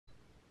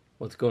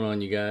What's going on,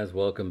 you guys?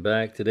 Welcome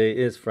back. Today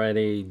is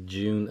Friday,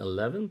 June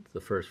 11th,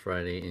 the first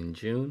Friday in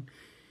June.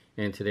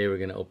 And today we're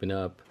going to open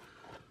up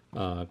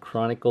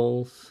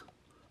Chronicles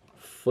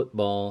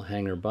football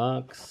hanger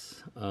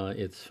box.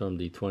 It's from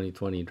the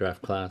 2020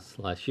 draft class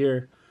last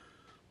year.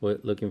 We're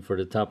looking for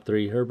the top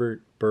three: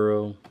 Herbert,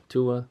 Burrow,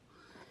 Tua.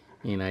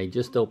 And I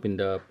just opened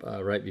up,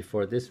 right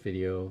before this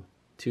video,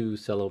 2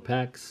 cello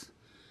packs.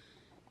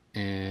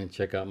 And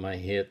check out my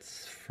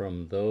hits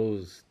from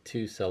those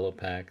 2 cello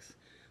packs.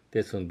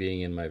 This one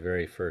being in my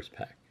very first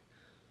pack.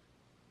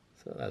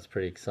 So that's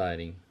pretty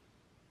exciting.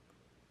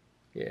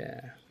 Yeah,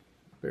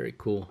 very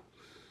cool.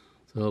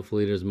 So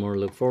hopefully there's more to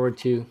look forward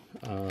to.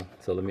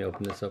 So let me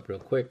open this up real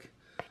quick.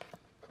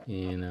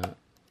 And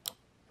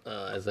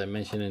as I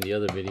mentioned in the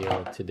other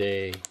video,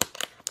 today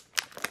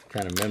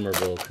kind of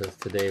memorable because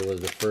today was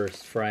the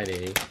first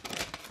Friday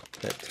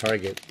that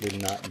Target did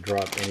not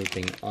drop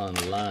anything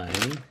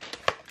online.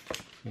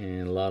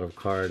 And a lot of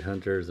card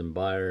hunters and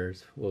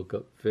buyers woke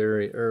up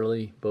very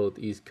early, both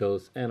East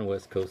Coast and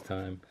West Coast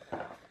time,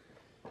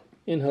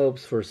 in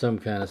hopes for some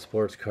kind of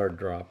sports card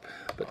drop.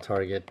 But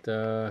Target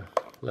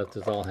left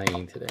us all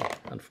hanging today,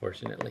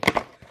 unfortunately.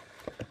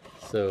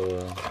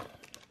 So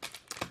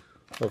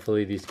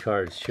hopefully these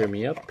cards cheer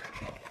me up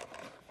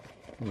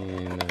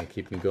and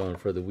keep me going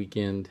for the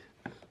weekend.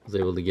 I was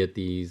able to get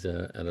these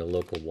at a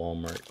local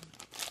Walmart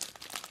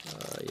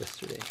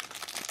yesterday.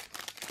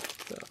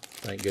 So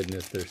thank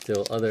goodness there's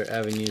still other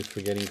avenues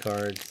for getting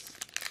cards,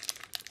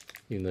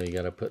 even though you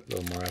gotta put a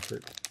little more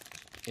effort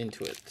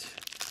into it.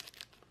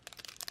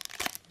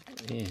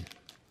 Man,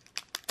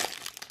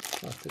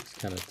 plastic's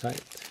kind of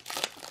tight.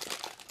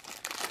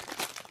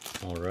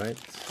 All right,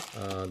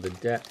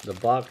 the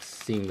box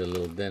seemed a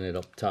little dented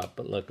up top,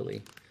 but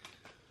luckily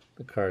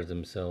the cards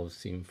themselves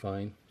seem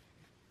fine.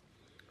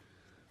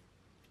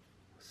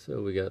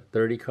 So we got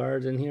 30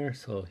 cards in here,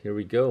 so here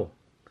we go.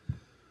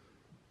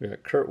 We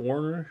got Kurt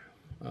Warner,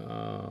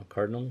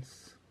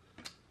 Cardinals,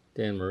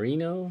 Dan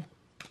Marino,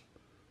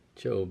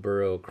 Joe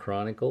Burrow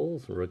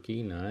Chronicles,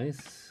 rookie,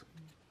 nice.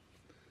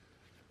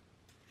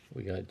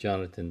 We got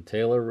Jonathan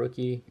Taylor,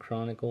 rookie,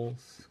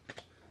 Chronicles,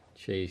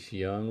 Chase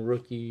Young,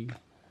 rookie,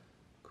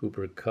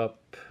 Cooper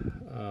Kupp,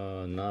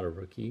 not a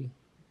rookie,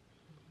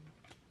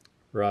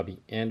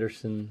 Robbie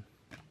Anderson,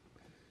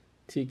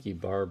 Tiki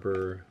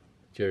Barber,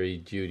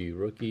 Jerry Jeudy,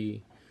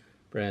 rookie,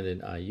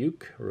 Brandon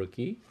Ayuk,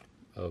 rookie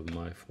of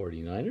my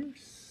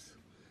 49ers.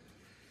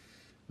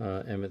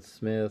 Emmitt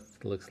Smith,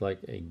 looks like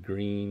a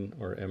green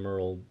or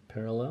emerald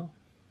parallel.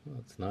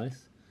 That's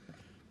nice.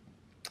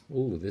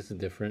 Ooh, this is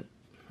different.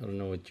 I don't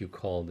know what you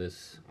call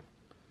this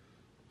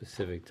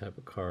specific type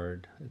of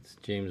card. It's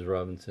James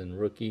Robinson,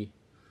 rookie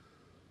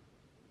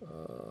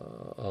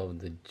of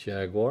the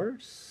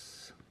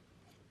Jaguars.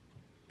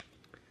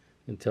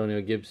 Antonio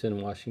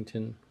Gibson,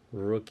 Washington,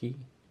 rookie.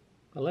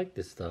 I like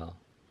this style.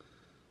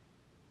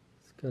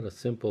 It's got a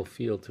simple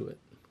feel to it.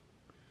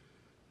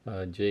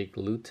 Jake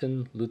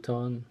Luton,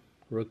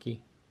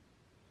 rookie.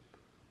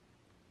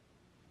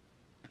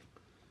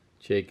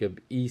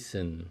 Jacob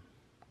Eason,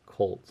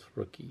 Colts,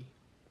 rookie.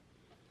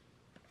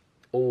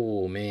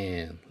 Oh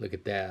man, look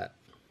at that.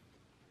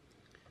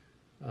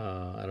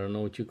 I don't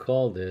know what you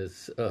call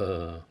this,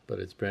 but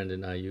it's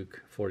Brandon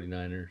Ayuk,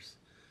 49ers.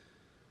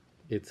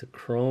 It's a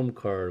chrome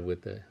card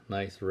with a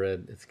nice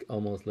red. It's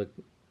almost look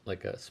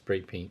like a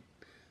spray paint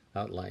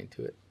outline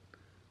to it.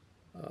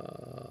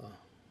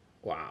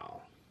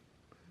 Wow.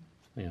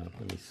 Hang on,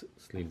 let me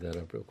sleeve that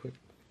up real quick.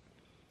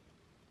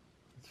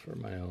 It's for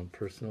my own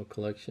personal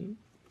collection.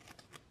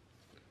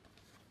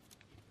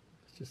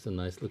 It's just a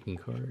nice looking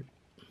card.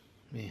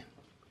 Man.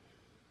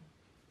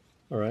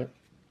 Alright.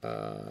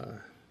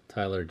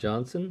 Tyler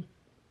Johnson,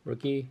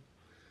 rookie.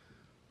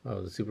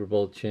 The Super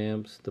Bowl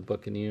champs, the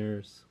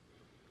Buccaneers.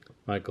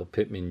 Michael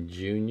Pittman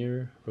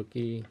Jr.,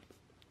 rookie.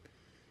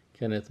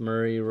 Kenneth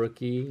Murray,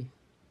 rookie.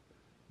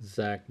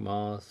 Zach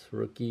Moss,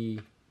 rookie.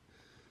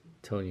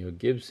 Antonio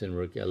Gibson,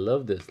 rookie. I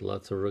love this.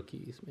 Lots of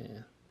rookies,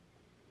 man.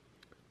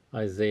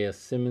 Isaiah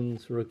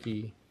Simmons,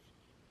 rookie.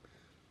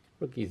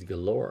 Rookies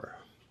galore.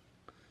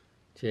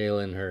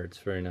 Jalen Hurts,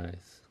 very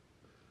nice.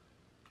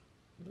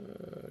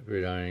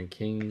 Gridiron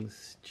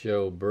Kings,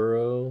 Joe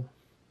Burrow.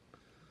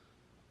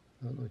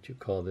 I don't know what you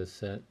call this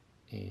set.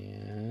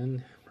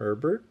 And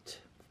Herbert,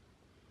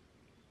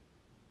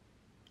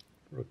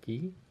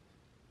 rookie.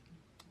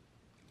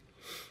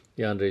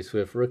 DeAndre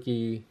Swift,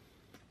 rookie.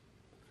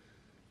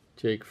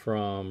 Jake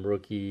Fromm,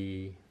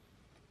 rookie.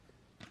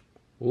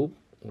 Oop,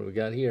 what do we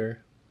got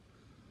here?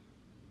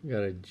 We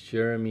got a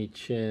Jeremy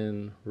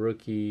Chin,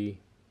 rookie,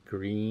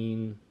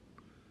 green,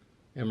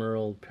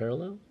 emerald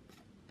parallel.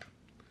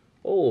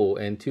 Oh,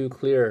 and 2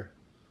 clear.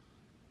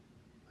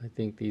 I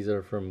think these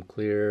are from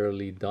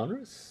Clearly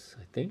Donruss,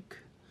 I think.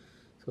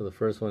 So the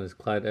first one is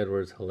Clyde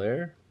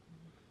Edwards-Helaire.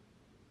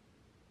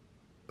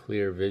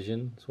 Clear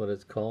Vision is what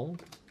it's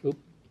called. Oop.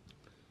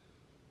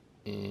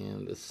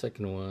 And the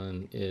second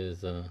one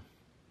is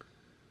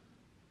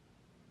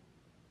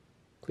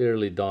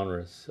Clearly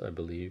Donruss, I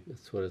believe.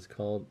 It's what it's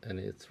called. And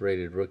it's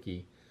rated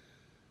rookie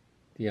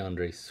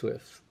DeAndre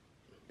Swift.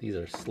 These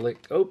are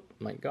slick. Oh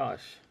my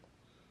gosh.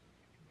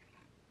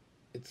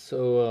 It's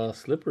so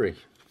slippery.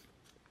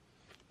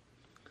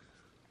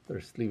 Better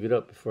just leave it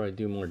up before I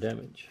do more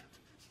damage.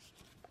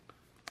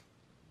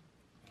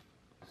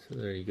 So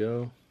there you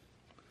go.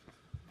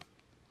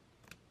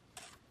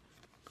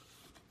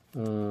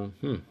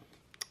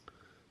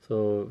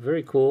 So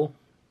very cool.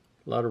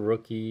 A lot of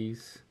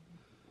rookies.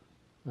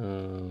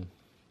 Got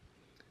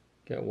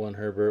one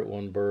Herbert,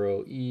 one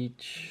Burrow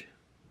each.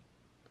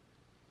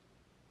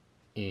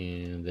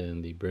 And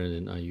then the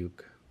Brandon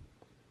Ayuk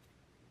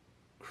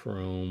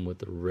chrome with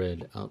the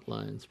red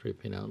outline, spray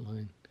paint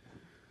outline.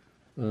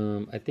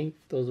 I think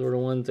those were the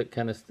ones that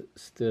kind of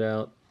stood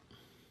out.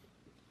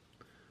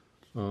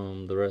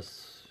 The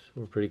rest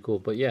were pretty cool.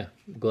 But yeah,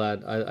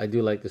 glad. I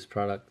do like this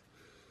product.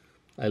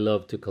 I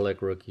love to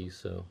collect rookies,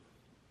 so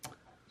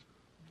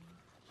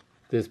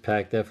this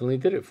pack definitely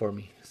did it for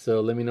me. So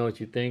let me know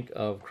what you think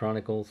of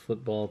Chronicles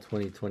Football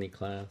 2020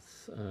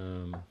 class.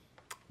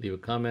 Leave a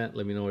comment.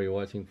 Let me know where you're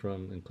watching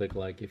from, and click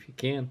like if you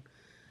can.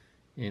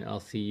 And I'll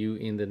see you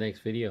in the next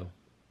video.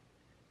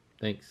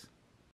 Thanks.